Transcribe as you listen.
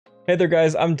Hey there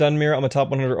guys, I'm Dunmere. I'm a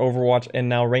top 100 Overwatch and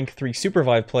now rank 3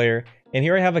 Supervive player, and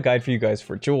here I have a guide for you guys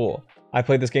for Joule. I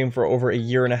played this game for over a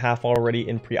year and a half already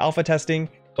in pre-alpha testing,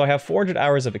 so I have 400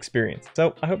 hours of experience,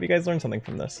 so I hope you guys learned something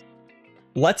from this.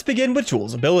 Let's begin with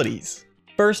Joule's abilities.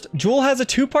 First, Joule has a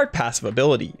two-part passive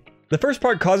ability. The first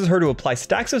part causes her to apply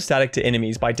stacks of static to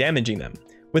enemies by damaging them,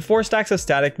 with 4 stacks of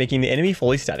static making the enemy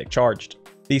fully static charged.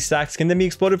 These stacks can then be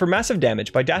exploded for massive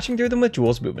damage by dashing through them with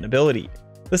Joule's movement ability.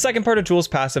 The second part of Joule's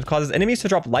passive causes enemies to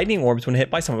drop lightning orbs when hit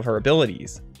by some of her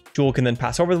abilities. Joule can then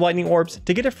pass over the lightning orbs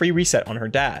to get a free reset on her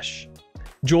dash.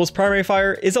 Joule's primary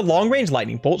fire is a long-range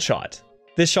lightning bolt shot.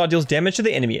 This shot deals damage to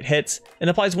the enemy it hits and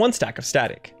applies 1 stack of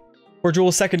static. For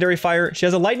Joule's secondary fire, she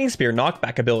has a lightning spear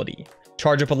knockback ability.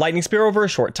 Charge up a lightning spear over a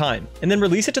short time, and then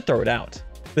release it to throw it out.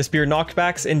 The spear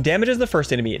knockbacks and damages the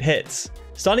first enemy it hits,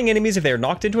 stunning enemies if they are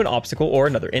knocked into an obstacle or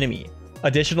another enemy.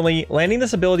 Additionally, landing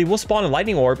this ability will spawn a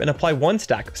lightning orb and apply 1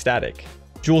 stack of static.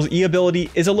 Joule's E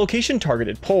ability is a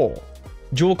location-targeted pull.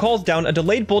 Joule calls down a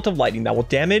delayed bolt of lightning that will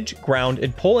damage, ground,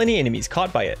 and pull any enemies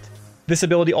caught by it. This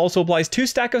ability also applies 2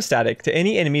 stack of static to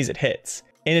any enemies it hits.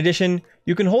 In addition,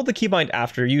 you can hold the keybind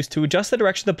after use to adjust the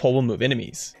direction the pull will move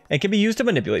enemies, and can be used to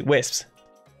manipulate wisps.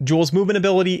 Joule's movement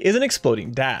ability is an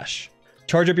exploding dash.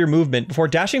 Charge up your movement before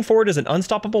dashing forward as an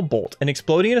unstoppable bolt and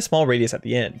exploding in a small radius at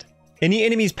the end. Any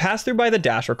enemies passed through by the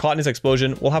dash or caught in this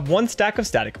explosion will have 1 stack of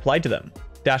static applied to them.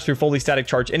 Dash through fully static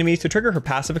charged enemies to trigger her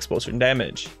passive explosion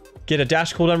damage. Get a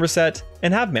dash cooldown reset,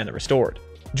 and have mana restored.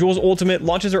 Joule's ultimate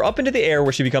launches her up into the air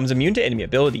where she becomes immune to enemy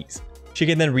abilities. She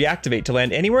can then reactivate to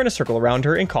land anywhere in a circle around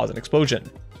her and cause an explosion.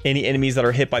 Any enemies that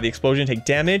are hit by the explosion take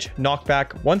damage,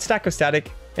 knockback, 1 stack of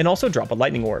static, and also drop a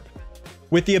lightning orb.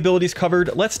 With the abilities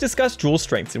covered, let's discuss Joule's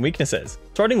strengths and weaknesses,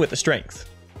 starting with the strengths.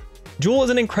 Joule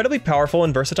is an incredibly powerful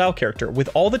and versatile character with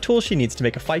all the tools she needs to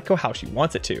make a fight go how she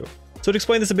wants it to. So to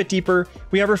explain this a bit deeper,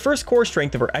 we have her first core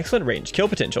strength of her excellent range kill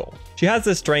potential. She has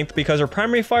this strength because her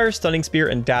primary fire, stunning spear,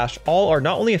 and dash all are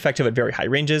not only effective at very high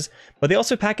ranges, but they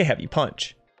also pack a heavy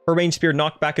punch. Her range spear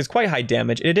knockback is quite high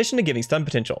damage in addition to giving stun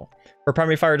potential. Her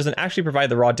primary fire doesn't actually provide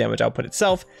the raw damage output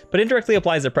itself, but indirectly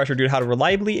applies the pressure due to how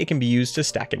reliably it can be used to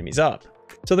stack enemies up.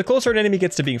 So the closer an enemy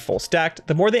gets to being full stacked,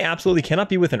 the more they absolutely cannot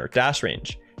be within her dash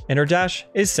range, and her dash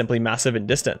is simply massive in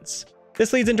distance.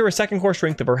 This leads into her second core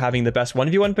strength of her having the best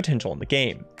 1v1 potential in the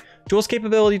game. Joule's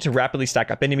capability to rapidly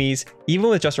stack up enemies, even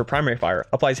with just her primary fire,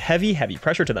 applies heavy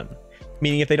pressure to them,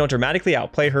 meaning if they don't dramatically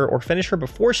outplay her or finish her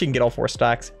before she can get all 4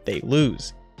 stacks, they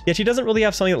lose. Yet she doesn't really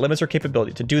have something that limits her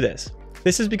capability to do this.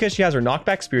 This is because she has her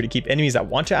knockback spear to keep enemies that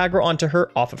want to aggro onto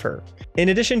her off of her, in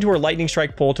addition to her lightning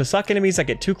strike pull to suck enemies that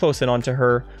get too close in onto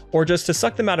her, or just to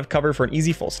suck them out of cover for an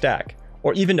easy full stack,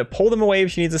 or even to pull them away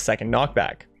if she needs a second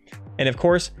knockback. And of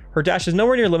course, her dash is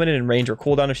nowhere near limited in range or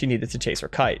cooldown if she needed to chase or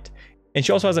kite. And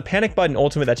she also has a panic button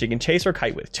ultimate that she can chase or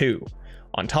kite with too.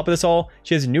 On top of this all,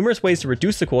 she has numerous ways to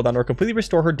reduce the cooldown or completely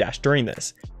restore her dash during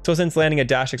this. So since landing a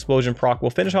dash explosion proc will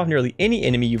finish off nearly any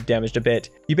enemy you've damaged a bit,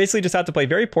 you basically just have to play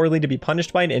very poorly to be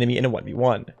punished by an enemy in a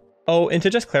 1v1. Oh, and to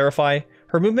just clarify,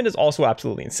 her movement is also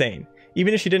absolutely insane.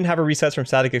 Even if she didn't have her resets from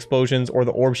static explosions or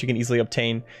the orbs she can easily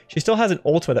obtain, she still has an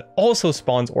ultimate that also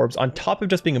spawns orbs on top of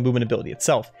just being a movement ability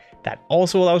itself, that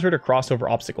also allows her to cross over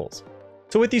obstacles.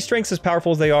 So with these strengths as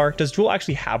powerful as they are, does Joule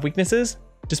actually have weaknesses?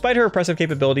 Despite her impressive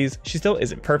capabilities, she still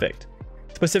isn't perfect.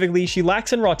 Specifically, she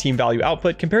lacks in raw team value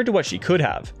output compared to what she could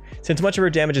have. Since much of her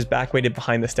damage is backweighted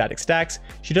behind the static stacks,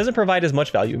 she doesn't provide as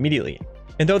much value immediately.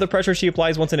 And though the pressure she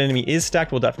applies once an enemy is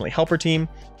stacked will definitely help her team,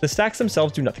 the stacks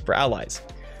themselves do nothing for allies.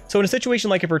 So in a situation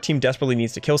like if her team desperately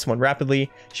needs to kill someone rapidly,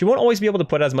 she won't always be able to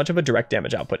put as much of a direct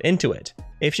damage output into it,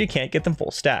 if she can't get them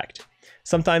full stacked.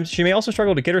 Sometimes she may also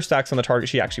struggle to get her stacks on the target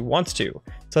she actually wants to,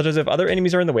 such as if other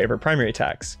enemies are in the way of her primary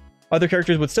attacks. Other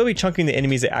characters would still be chunking the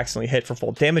enemies they accidentally hit for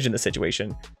full damage in this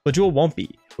situation, but Joule won't be,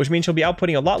 which means she'll be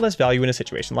outputting a lot less value in a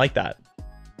situation like that.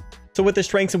 So with the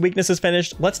strengths and weaknesses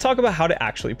finished, let's talk about how to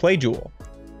actually play Joule.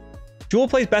 Joule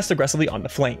plays best aggressively on the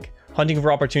flank, hunting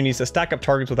for opportunities to stack up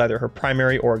targets with either her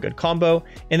primary or a good combo,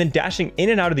 and then dashing in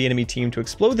and out of the enemy team to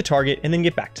explode the target and then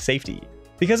get back to safety.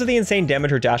 Because of the insane damage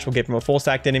her dash will get from a full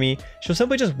stacked enemy, she'll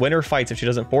simply just win her fights if she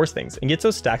doesn't force things and gets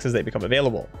those stacks as they become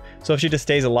available. So if she just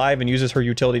stays alive and uses her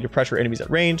utility to pressure enemies at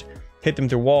range, hit them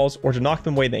through walls, or to knock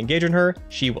them away they engage on her,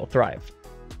 she will thrive.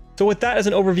 So with that as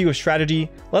an overview of strategy,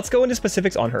 let's go into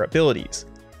specifics on her abilities.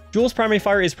 Joule's primary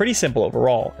fire is pretty simple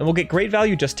overall, and will get great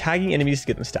value just tagging enemies to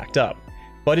get them stacked up,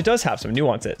 but it does have some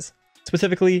nuances.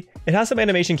 Specifically, it has some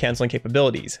animation canceling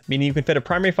capabilities, meaning you can fit a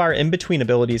primary fire in between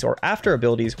abilities or after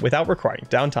abilities without requiring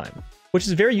downtime, which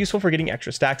is very useful for getting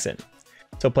extra stacks in.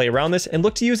 So play around this and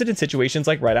look to use it in situations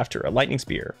like right after a lightning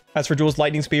spear. As for Joule's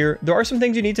lightning spear, there are some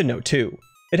things you need to know too.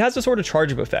 It has a sort of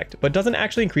charge up effect, but doesn't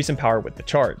actually increase in power with the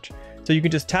charge, so you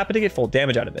can just tap it to get full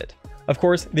damage out of it. Of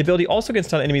course, the ability also can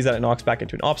stun enemies that it knocks back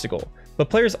into an obstacle, but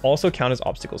players also count as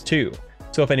obstacles too.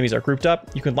 So if enemies are grouped up,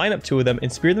 you can line up 2 of them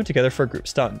and spear them together for a group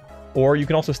stun. Or you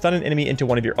can also stun an enemy into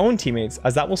one of your own teammates,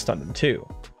 as that will stun them too.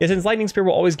 Yet since Lightning Spear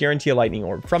will always guarantee a lightning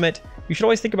orb from it, you should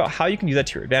always think about how you can use that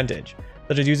to your advantage,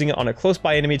 such as using it on a close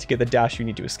by enemy to get the dash you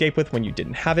need to escape with when you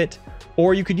didn't have it,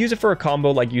 or you could use it for a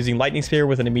combo like using Lightning Spear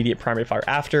with an immediate primary fire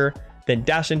after, then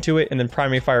dash into it and then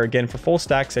primary fire again for full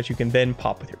stacks that you can then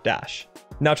pop with your dash.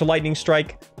 Now to Lightning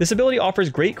Strike, this ability offers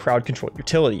great crowd control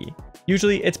utility.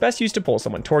 Usually it's best used to pull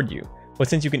someone toward you, but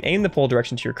since you can aim the pull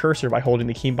direction to your cursor by holding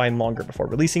the keybind longer before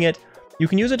releasing it, you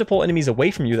can use it to pull enemies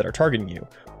away from you that are targeting you,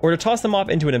 or to toss them off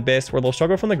into an abyss where they'll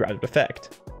struggle from the grounded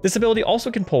effect. This ability also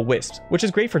can pull wisps, which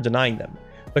is great for denying them,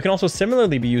 but can also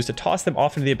similarly be used to toss them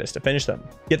off into the abyss to finish them.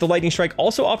 Yet the Lightning Strike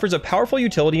also offers a powerful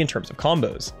utility in terms of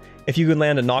combos. If you can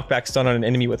land a knockback stun on an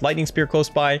enemy with Lightning Spear close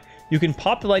by, you can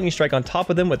pop the Lightning Strike on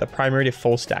top of them with a primary to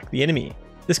full stack the enemy.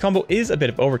 This combo is a bit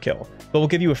of overkill, but will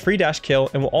give you a free dash kill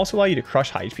and will also allow you to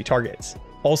crush high HP targets.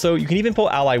 Also, you can even pull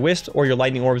ally wisps or your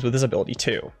lightning orbs with this ability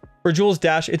too. For Joule's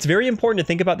dash, it's very important to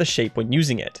think about the shape when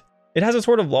using it. It has a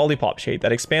sort of lollipop shape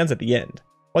that expands at the end.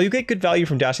 While you get good value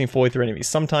from dashing fully through enemies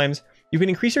sometimes, you can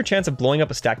increase your chance of blowing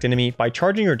up a stacked enemy by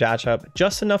charging your dash up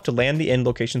just enough to land the end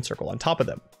location circle on top of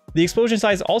them. The explosion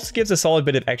size also gives a solid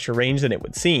bit of extra range than it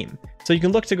would seem, so you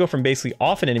can look to go from basically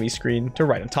off an enemy screen to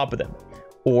right on top of them.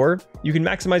 Or you can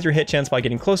maximize your hit chance by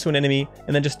getting close to an enemy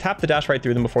and then just tap the dash right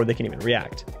through them before they can even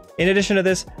react. In addition to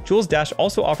this, Joule's dash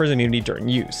also offers immunity during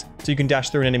use, so you can dash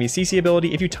through an enemy's CC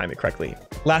ability if you time it correctly.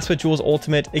 Last with Joule's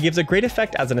ultimate, it gives a great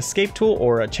effect as an escape tool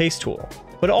or a chase tool,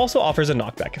 but it also offers a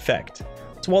knockback effect.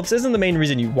 So while this isn't the main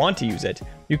reason you want to use it,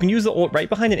 you can use the ult right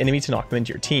behind an enemy to knock them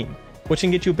into your team, which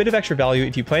can get you a bit of extra value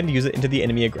if you plan to use it into the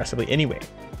enemy aggressively anyway.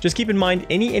 Just keep in mind,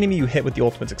 any enemy you hit with the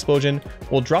ultimate's explosion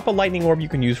will drop a lightning orb you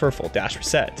can use for a full dash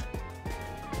reset.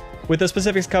 With the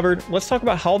specifics covered, let's talk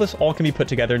about how this all can be put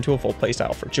together into a full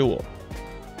playstyle for Joule.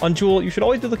 On Joule, you should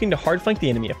always be looking to hard flank the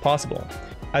enemy if possible,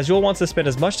 as Joule wants to spend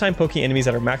as much time poking enemies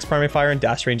that are max primary fire and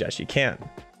dash range as she can,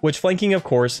 which flanking of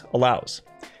course allows.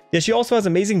 Yet she also has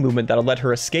amazing movement that'll let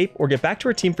her escape or get back to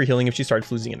her team for healing if she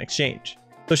starts losing in exchange,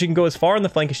 so she can go as far on the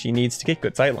flank as she needs to get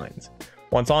good sightlines.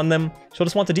 Once on them, she'll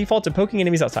just want to default to poking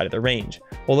enemies outside of their range,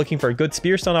 while looking for a good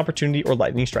spear stun opportunity or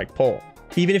lightning strike pull.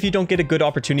 Even if you don't get a good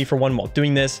opportunity for one while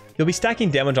doing this, you'll be stacking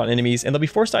damage on enemies and they'll be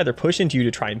forced to either push into you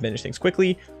to try and finish things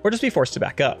quickly, or just be forced to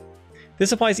back up.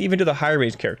 This applies even to the higher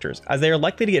range characters, as they are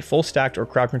likely to get full stacked or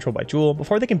crowd controlled by Joule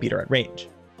before they can beat her at range.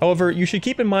 However, you should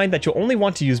keep in mind that you'll only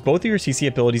want to use both of your CC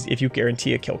abilities if you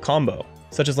guarantee a kill combo,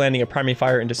 such as landing a primary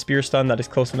fire into spear stun that is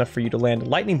close enough for you to land a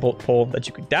lightning bolt pull that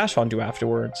you can dash onto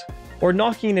afterwards, or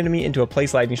knocking an enemy into a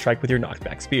place lightning strike with your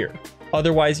knockback spear.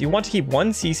 Otherwise, you want to keep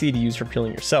one CC to use for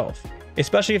peeling yourself,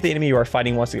 especially if the enemy you are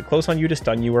fighting wants to get close on you to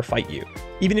stun you or fight you.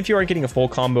 Even if you aren't getting a full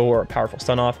combo or a powerful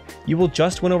stun off, you will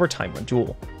just win over time on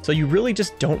Joule, so you really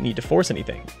just don't need to force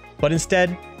anything. But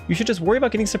instead, you should just worry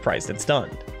about getting surprised and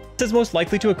stunned. This is most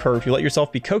likely to occur if you let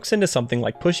yourself be coaxed into something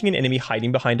like pushing an enemy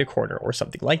hiding behind a corner or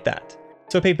something like that.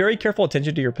 So pay very careful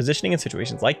attention to your positioning in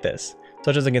situations like this,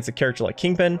 such as against a character like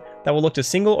Kingpin that will look to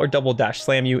single or double dash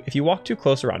slam you if you walk too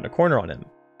close around a corner on him.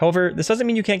 However, this doesn't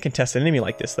mean you can't contest an enemy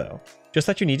like this though, just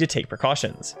that you need to take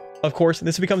precautions. Of course,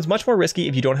 this becomes much more risky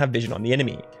if you don't have vision on the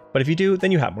enemy, but if you do,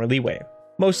 then you have more leeway.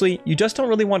 Mostly, you just don't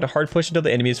really want to hard push until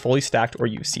the enemy is fully stacked or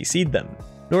you CC'd them,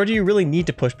 nor do you really need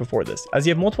to push before this, as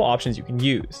you have multiple options you can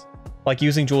use, like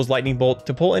using Joule's lightning bolt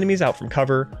to pull enemies out from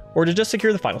cover, or to just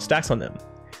secure the final stacks on them,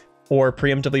 or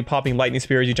preemptively popping lightning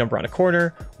spear as you jump around a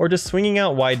corner, or just swinging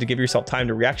out wide to give yourself time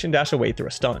to reaction dash away through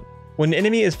a stun. When an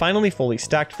enemy is finally fully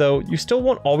stacked though, you still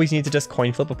won't always need to just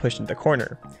coin flip a push into the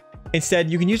corner. Instead,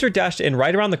 you can use your dash to end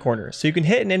right around the corner, so you can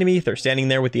hit an enemy if they're standing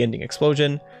there with the ending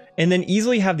explosion, and then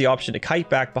easily have the option to kite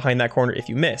back behind that corner if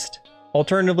you missed.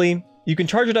 Alternatively, you can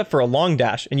charge it up for a long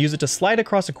dash and use it to slide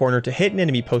across a corner to hit an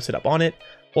enemy posted up on it,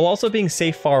 while also being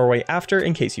safe far away after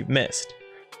in case you've missed.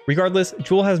 Regardless,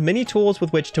 Joule has many tools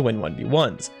with which to win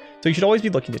 1v1s, so you should always be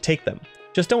looking to take them.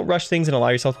 Just don't rush things and allow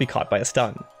yourself to be caught by a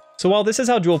stun. So while this is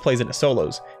how Joule plays into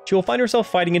solos, she will find herself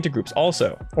fighting into groups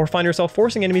also, or find herself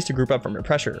forcing enemies to group up from her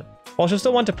pressure. While she'll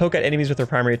still want to poke at enemies with her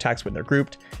primary attacks when they're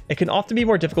grouped, it can often be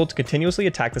more difficult to continuously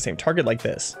attack the same target like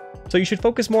this, so you should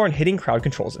focus more on hitting crowd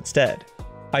controls instead,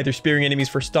 either spearing enemies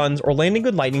for stuns or landing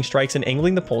good lightning strikes and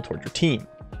angling the pull toward your team.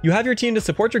 You have your team to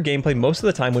support your gameplay most of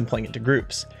the time when playing into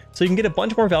groups, so you can get a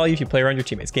bunch more value if you play around your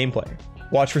teammates' gameplay.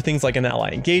 Watch for things like an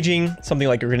ally engaging, something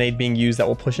like a grenade being used that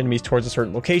will push enemies towards a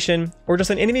certain location, or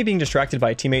just an enemy being distracted by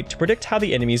a teammate to predict how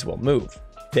the enemies will move.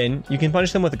 Then you can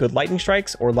punish them with a good lightning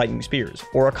strikes or lightning spears,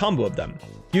 or a combo of them.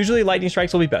 Usually lightning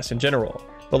strikes will be best in general,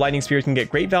 but lightning spears can get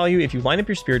great value if you line up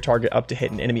your spear target up to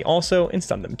hit an enemy also and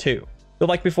stun them too. Though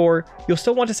like before, you'll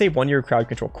still want to save 1 of your crowd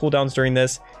control cooldowns during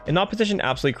this, and not position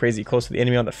absolutely crazy close to the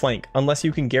enemy on the flank unless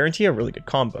you can guarantee a really good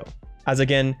combo. As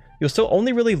again, you'll still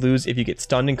only really lose if you get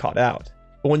stunned and caught out.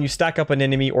 But when you stack up an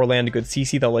enemy or land a good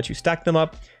CC that'll let you stack them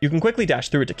up, you can quickly dash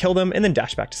through it to kill them and then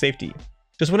dash back to safety.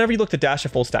 Just whenever you look to dash a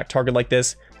full stack target like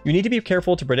this, you need to be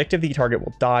careful to predict if the target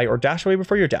will die or dash away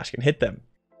before your dash can hit them.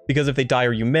 Because if they die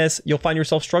or you miss, you'll find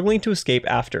yourself struggling to escape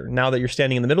after, now that you're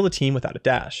standing in the middle of the team without a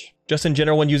dash. Just in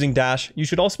general when using dash, you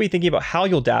should also be thinking about how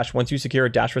you'll dash once you secure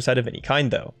a dash reset of any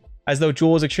kind though, as though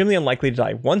Joule is extremely unlikely to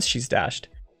die once she's dashed.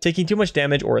 Taking too much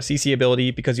damage or a CC ability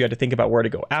because you had to think about where to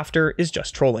go after is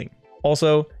just trolling.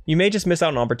 Also, you may just miss out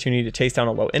on an opportunity to chase down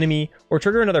a low enemy or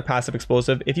trigger another passive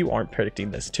explosive if you aren't predicting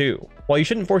this too. While you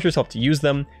shouldn't force yourself to use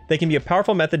them, they can be a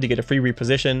powerful method to get a free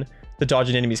reposition, to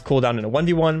dodge an enemy's cooldown in a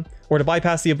 1v1, or to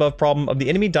bypass the above problem of the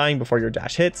enemy dying before your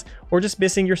dash hits, or just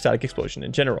missing your static explosion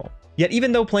in general. Yet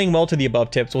even though playing well to the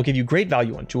above tips will give you great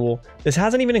value on Joule, this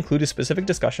hasn't even included a specific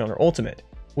discussion on her ultimate,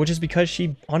 which is because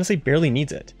she honestly barely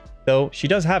needs it. Though she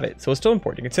does have it, so it's still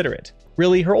important to consider it.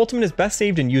 Really, her ultimate is best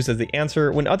saved and used as the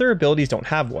answer when other abilities don't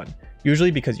have one, usually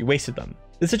because you wasted them.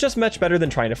 This is just much better than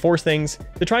trying to force things,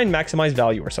 to try and maximize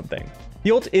value or something.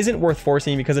 The ult isn't worth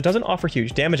forcing because it doesn't offer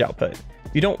huge damage output.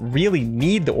 You don't really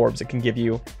need the orbs it can give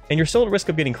you, and you're still at risk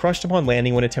of getting crushed upon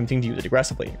landing when attempting to use it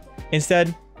aggressively.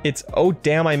 Instead, its "oh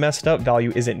damn I messed up"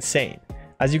 value is insane,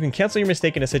 as you can cancel your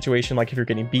mistake in a situation like if you're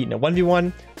getting beaten at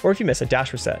 1v1 or if you miss a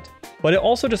dash reset. But it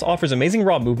also just offers amazing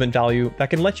raw movement value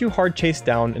that can let you hard chase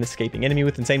down an escaping enemy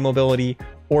with insane mobility,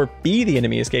 or be the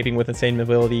enemy escaping with insane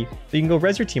mobility so you can go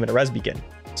res your team at a res beacon.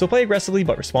 So play aggressively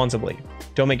but responsibly.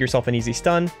 Don't make yourself an easy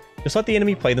stun, just let the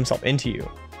enemy play themselves into you.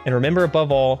 And remember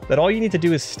above all, that all you need to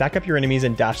do is stack up your enemies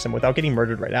and dash them without getting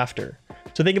murdered right after.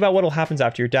 So think about what will happen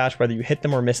after your dash whether you hit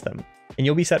them or miss them, and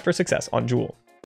you'll be set for success on Joule.